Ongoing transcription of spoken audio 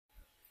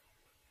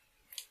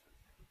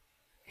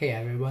Hey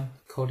everyone,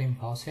 Coding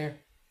Pulse here.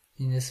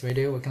 In this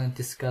video, we're going to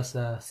discuss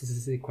a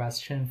CCC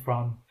question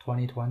from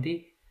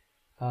 2020,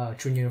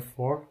 Junior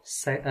 4,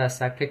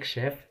 cyclic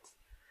shift.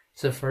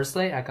 So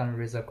firstly, I'm going to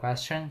read the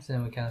question,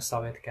 then we can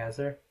solve it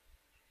together.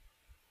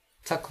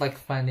 Talk like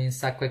finding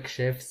cyclic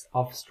shifts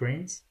of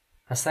strings.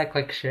 A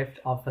cyclic shift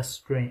of a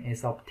string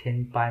is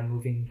obtained by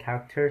moving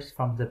characters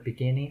from the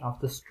beginning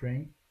of the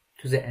string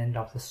to the end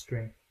of the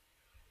string.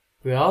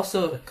 We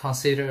also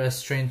consider a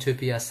string to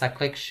be a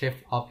cyclic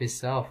shift of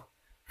itself.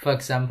 For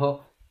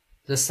example,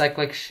 the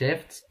cyclic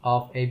shifts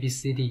of A, B,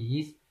 C, D,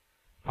 E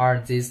are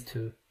these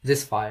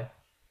five.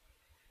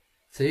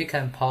 So you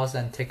can pause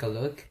and take a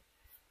look.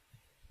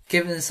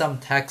 Given some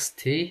text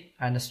T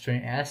and a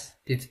string S,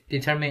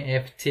 determine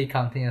if T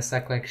contains a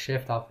cyclic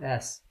shift of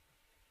S.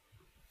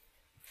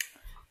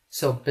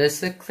 So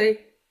basically,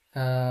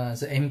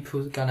 the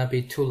input gonna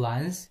be two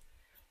lines.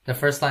 The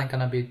first line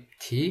gonna be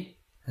T,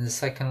 and the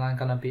second line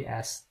gonna be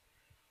S.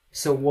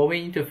 So what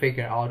we need to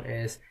figure out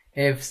is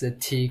if the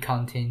T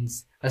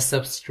contains a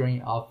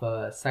substring of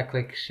a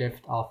cyclic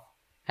shift of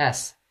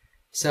S.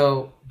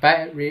 So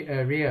by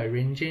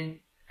rearranging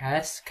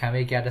S, can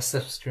we get a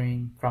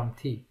substring from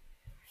T?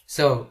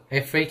 So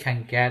if we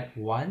can get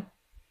 1,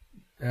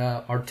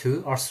 or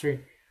 2, or 3,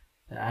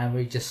 and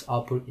we just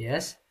output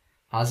yes.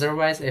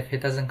 Otherwise, if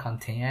it doesn't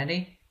contain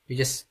any, we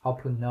just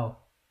output no.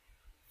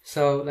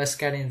 So let's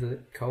get into the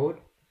code.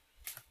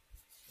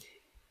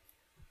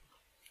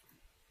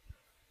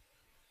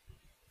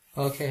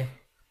 Okay.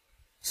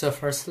 So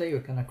firstly, we're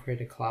gonna create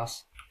a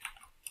class,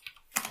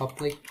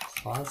 public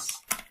class.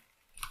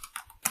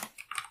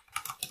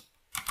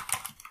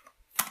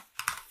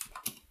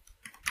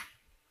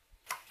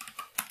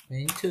 We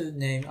need to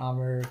name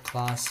our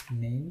class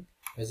main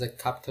with a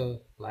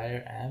capital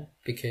letter M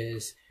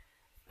because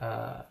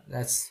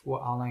that's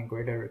what online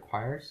grader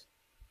requires.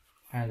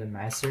 And the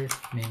method,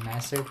 main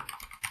method.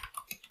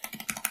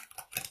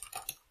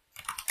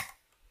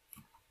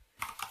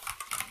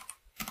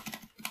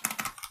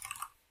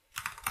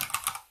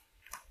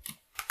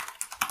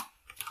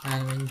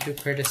 And we need to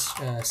create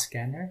a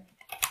scanner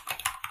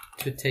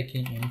to take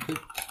in input.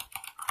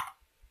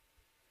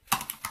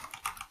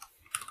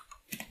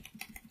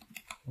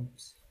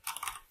 Oops.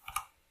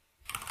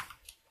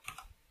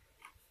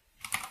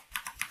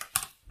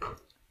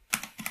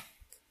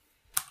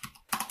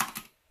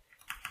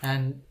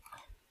 And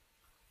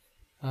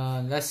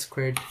let's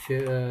create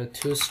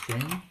two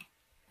strings,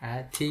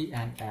 T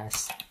and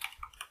S.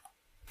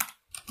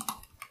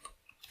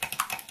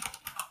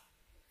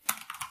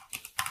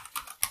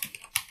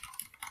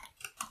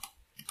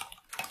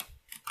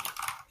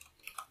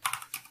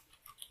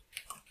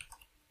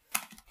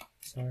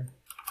 Sorry.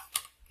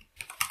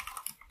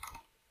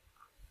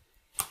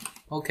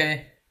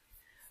 Okay,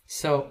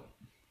 so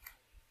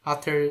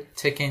after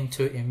taking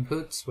two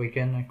inputs, we're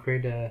gonna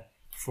create a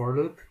for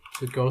loop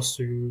to go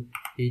through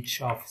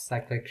each of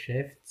cyclic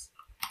shifts.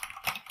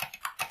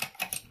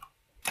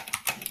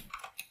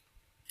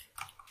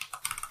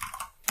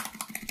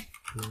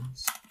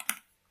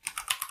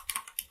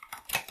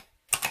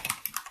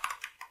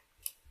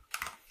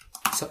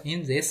 So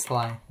in this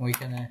line, we're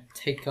gonna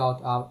take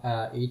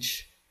out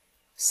each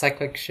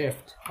cyclic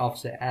shift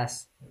of the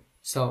S.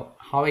 So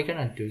how we're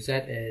gonna do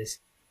that is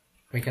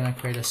we're gonna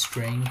create a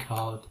string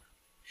called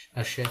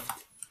a shift,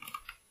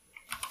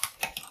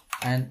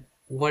 and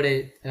what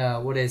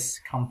is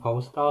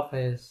composed of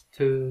is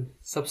two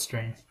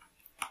substrings.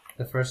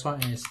 The first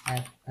one is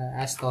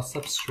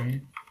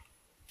s.substring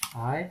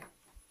I,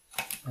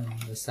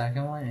 and the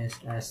second one is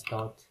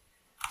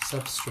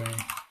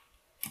s.substring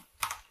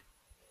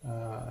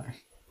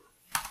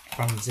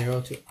from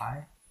 0 to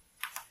I.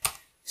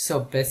 So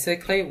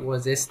basically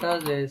what this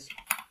does is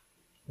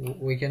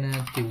we're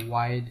gonna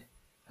divide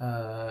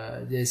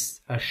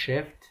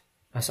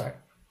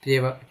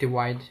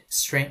divide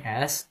string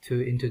S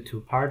into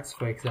two parts.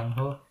 For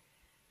example,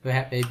 we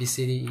have A B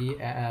C D E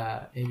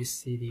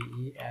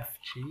F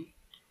G,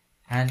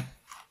 and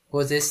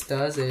what this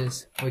does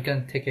is we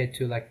can take it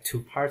to like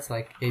two parts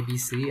like A B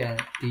C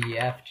and D E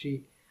F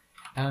G,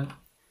 and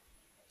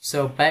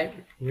so by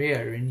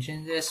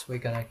rearranging this, we're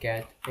gonna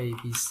get D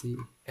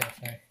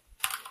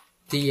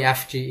E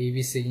F G A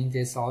B C in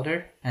this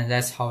order, and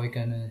that's how we're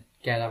gonna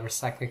get our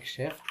cyclic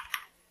shift.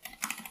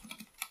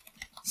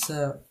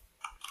 So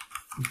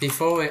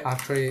before we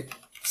actually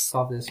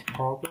solve this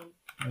problem,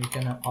 we're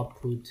gonna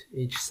output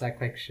each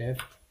cyclic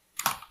shift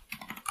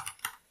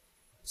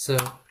so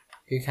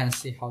you can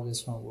see how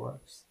this one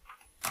works.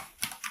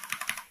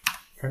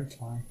 Print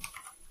line.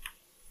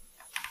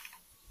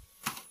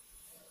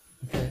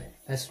 Okay,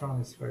 let's run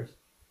this first.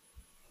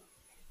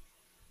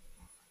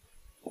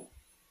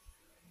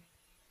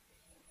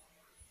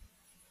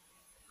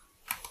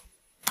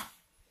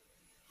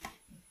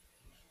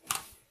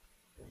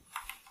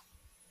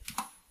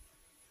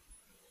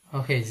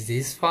 Okay,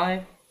 these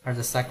five are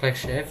the cyclic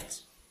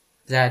shifts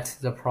that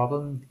the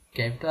problem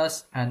gave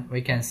us, and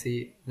we can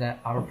see that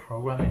our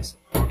program is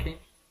working.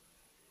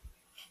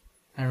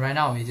 And right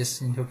now we just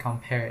need to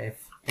compare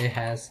if it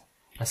has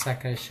a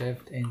cyclic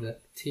shift in the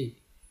T.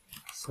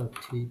 So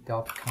T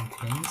dot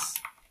contains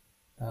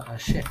a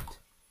shift.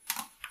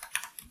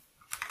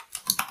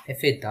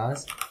 If it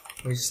does,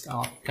 we're just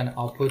gonna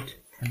output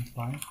print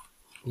line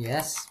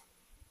yes.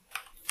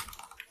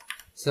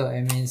 So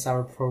it means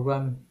our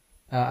program,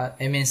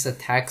 it means the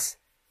text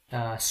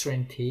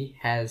string T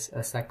has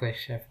a cyclic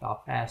shift of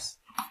S,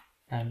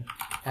 and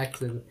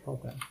exit the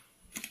program.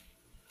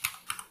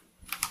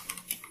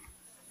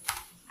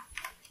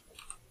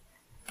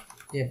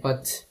 Yeah,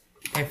 but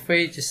if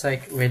we just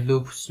we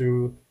loop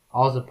through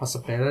all the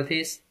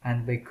possibilities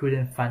and we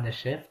couldn't find the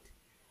shift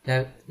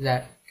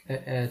that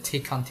T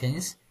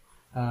contains,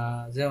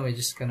 then we're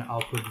just gonna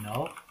output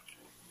no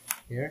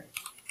here.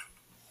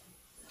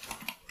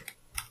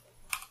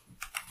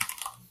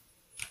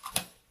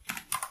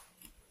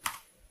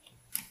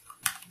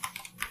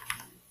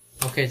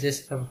 Okay,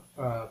 this is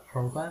a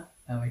program,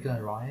 and we're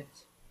gonna run it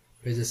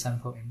with the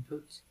sample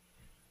input.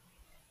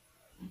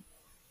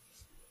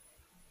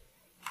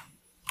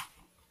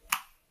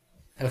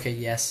 Okay,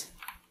 yes.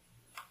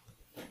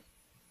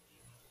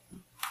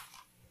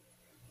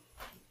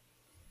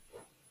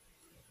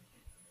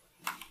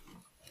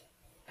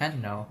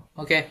 And no.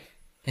 Okay,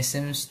 it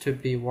seems to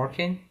be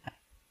working.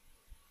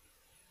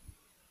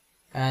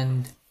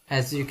 And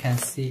as you can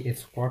see,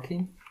 it's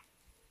working.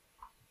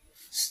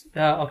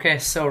 Okay,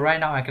 so right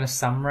now I'm gonna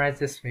summarize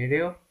this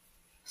video.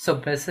 So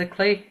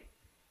basically,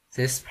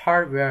 this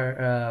part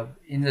where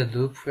in the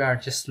loop we are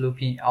just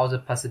looping all the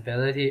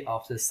possibility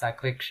of the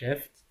cyclic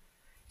shift.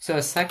 So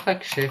a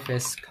cyclic shift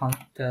is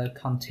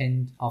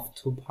contained of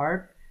two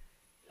parts,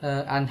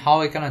 and how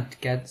we're gonna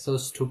get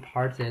those two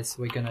parts is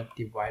we're gonna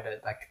divide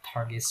it like a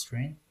target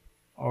string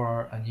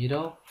or a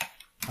needle,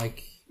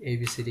 like A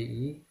B C D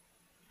E,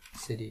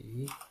 C D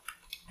E,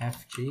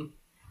 F G.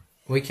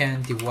 We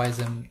can divide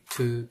them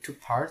to two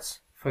parts.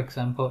 For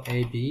example,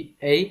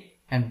 A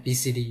and B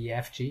C D E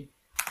F G,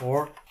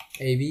 or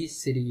A B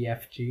C D E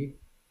F G.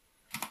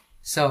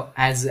 So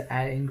as the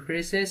I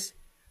increases,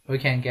 we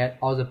can get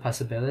all the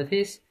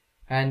possibilities,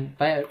 and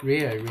by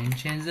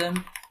rearranging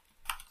them,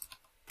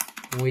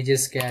 we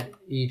just get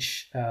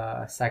each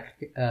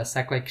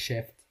cyclic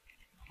shift.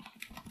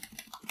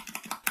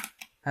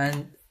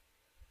 And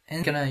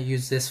I'm gonna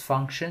use this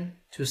function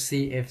to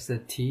see if the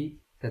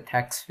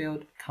text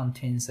field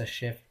contains a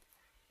shift,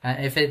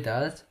 and if it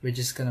does, we're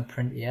just gonna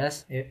print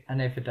yes,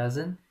 and if it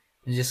doesn't,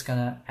 we're just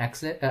gonna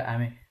exit.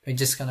 We're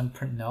just gonna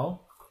print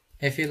no.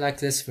 If you like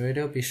this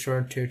video, be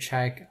sure to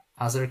check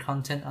other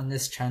content on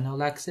this channel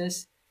like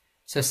this.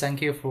 So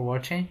thank you for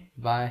watching.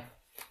 Bye.